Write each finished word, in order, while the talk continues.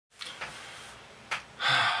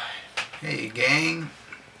Hey gang,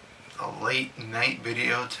 a late night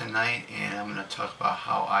video tonight, and I'm going to talk about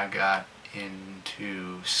how I got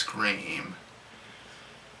into Scream.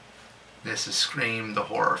 This is Scream, the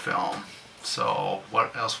horror film. So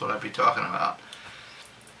what else would I be talking about?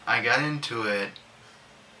 I got into it,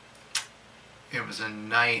 it was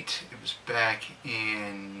back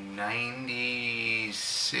in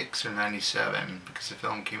 96 or 97, because the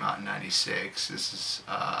film came out in 96. This is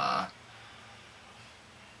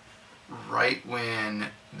right when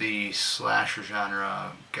the slasher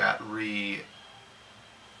genre got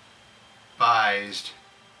revitalized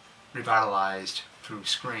through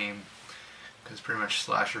Scream, because pretty much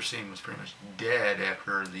slasher scene was pretty much dead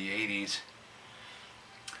after the 80s.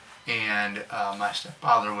 And my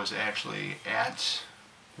stepfather was actually at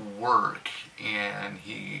work, and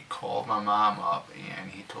he called my mom up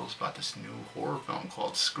and he told us about this new horror film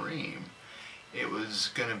called Scream. It was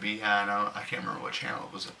going to be on, I can't remember what channel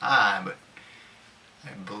it was on, but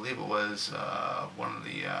I believe it was one of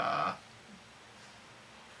the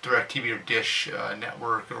DirecTV or Dish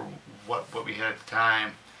network, or what we had at the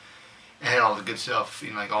time. It had all the good stuff,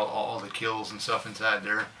 you know, like all the kills and stuff inside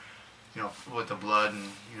there, you know, with the blood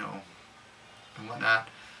and, you know, and whatnot.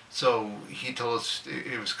 So he told us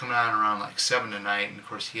it was coming on around like 7 tonight, and of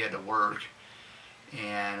course he had to work.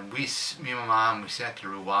 And me and my mom, we sat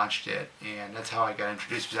there, we watched it, and that's how I got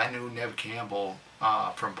introduced, because I knew Neve Campbell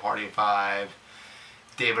from Party of Five.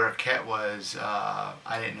 David Arquette was,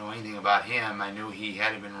 I didn't know anything about him. I knew he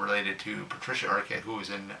had been related to Patricia Arquette, who was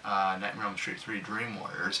in Nightmare on Elm Street 3 Dream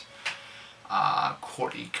Warriors.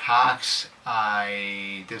 Courtney Cox,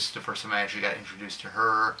 this is the first time I actually got introduced to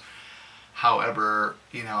her. However,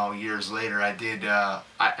 you know, years later, I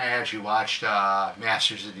actually watched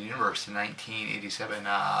Masters of the Universe, the 1987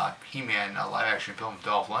 He-Man live-action film with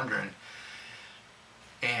Dolph Lundgren,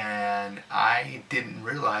 and I didn't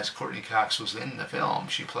realize Courtney Cox was in the film.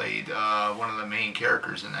 She played one of the main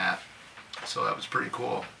characters in that, so that was pretty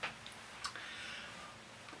cool.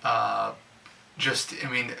 I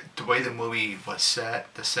mean, the way the movie was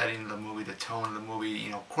set, the setting of the movie, the tone of the movie, you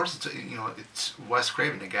know, of course it's Wes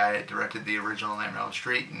Craven, the guy that directed the original Nightmare on Elm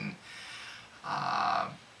Street and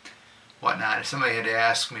whatnot. If somebody had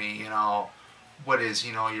asked me, you know, what is,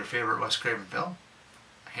 you know, your favorite Wes Craven film?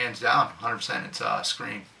 Hands down, 100%, it's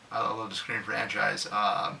Scream. I love the Scream franchise.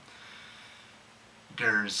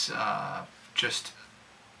 There's just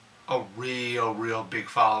a real big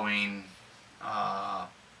following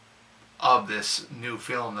of this new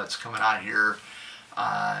film that's coming out here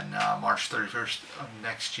on March 31st of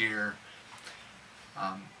next year.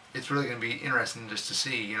 It's really going to be interesting just to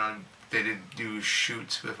see. You know, they did do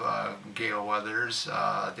shoots with Gale Weathers.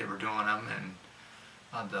 They were doing them,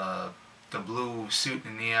 and the blue suit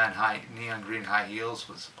and neon green high heels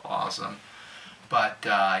was awesome. But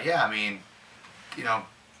yeah, I mean, you know,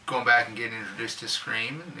 going back and getting introduced to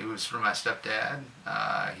Scream, it was from my stepdad.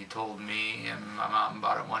 He told me and my mom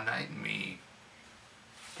about it one night, and we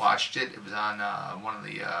watched it. It was on one of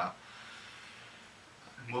the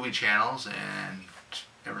movie channels, and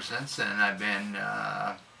ever since then I've been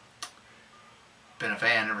a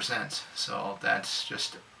fan ever since. So that's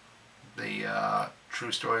just the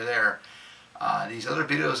true story there. These other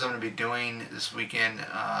videos I'm going to be doing this weekend,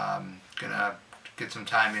 going to get some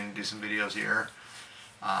time in and do some videos here.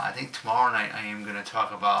 I think tomorrow night I am going to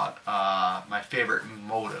talk about my favorite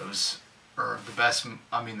motives, or the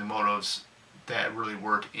motives that really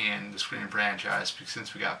worked in the Scream franchise, because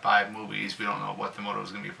since we got 5 movies, we don't know what the motive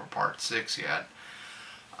is going to be for part 6 yet,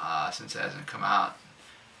 since it hasn't come out.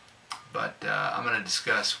 But I'm going to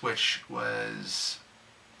discuss which was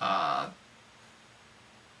the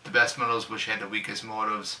best motives, which had the weakest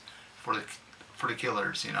motives for the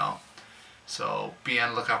killers, you know. So be on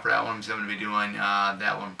the lookout for that one, because I'm going to be doing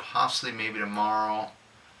that one possibly maybe tomorrow,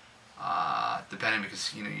 depending,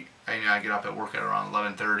 because you know I get up at work at around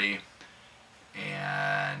 11:30,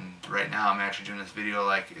 and right now I'm actually doing this video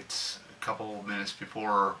like it's a couple minutes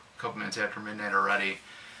after midnight already.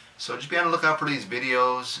 So just be on the lookout for these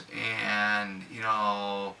videos, and you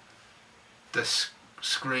know, the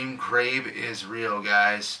Scream crave is real,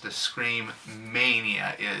 guys. The Scream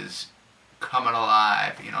mania is coming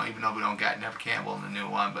alive, you know, even though we don't got Neve Campbell in the new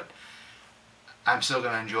one, but I'm still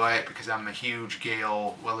going to enjoy it because I'm a huge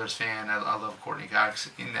Gale Weathers fan. I love Courtney Cox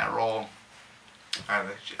in that role. I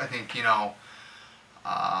think, you know,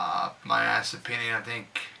 my honest opinion, I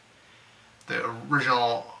think the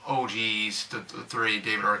original OGs, the 3,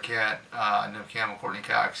 David Arquette, Neve Campbell, Courtney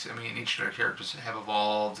Cox, I mean, each of their characters have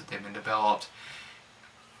evolved, they've been developed.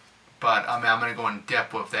 But I mean, I'm going to go in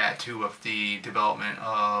depth with that too, with the development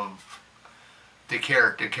of the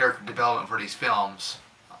character development for these films.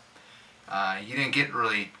 You didn't get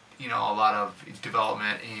really, you know, a lot of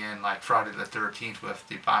development in like Friday the 13th with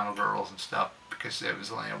the final girls and stuff, because it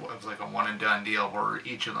was like a one and done deal for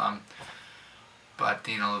each of them. But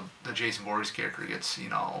you know, the Jason Voorhees character gets, you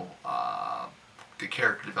know, the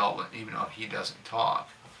character development even though he doesn't talk.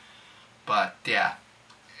 But yeah.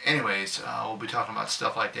 Anyways, we'll be talking about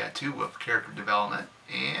stuff like that too with character development,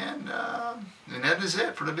 and that is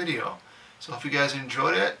it for the video. So if you guys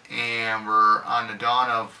enjoyed it, and we're on the dawn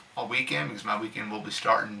of a weekend, because my weekend will be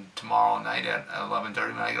starting tomorrow night at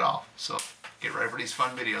 11:30 when I get off. So get ready for these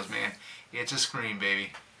fun videos, man. It's a scream,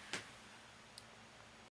 baby.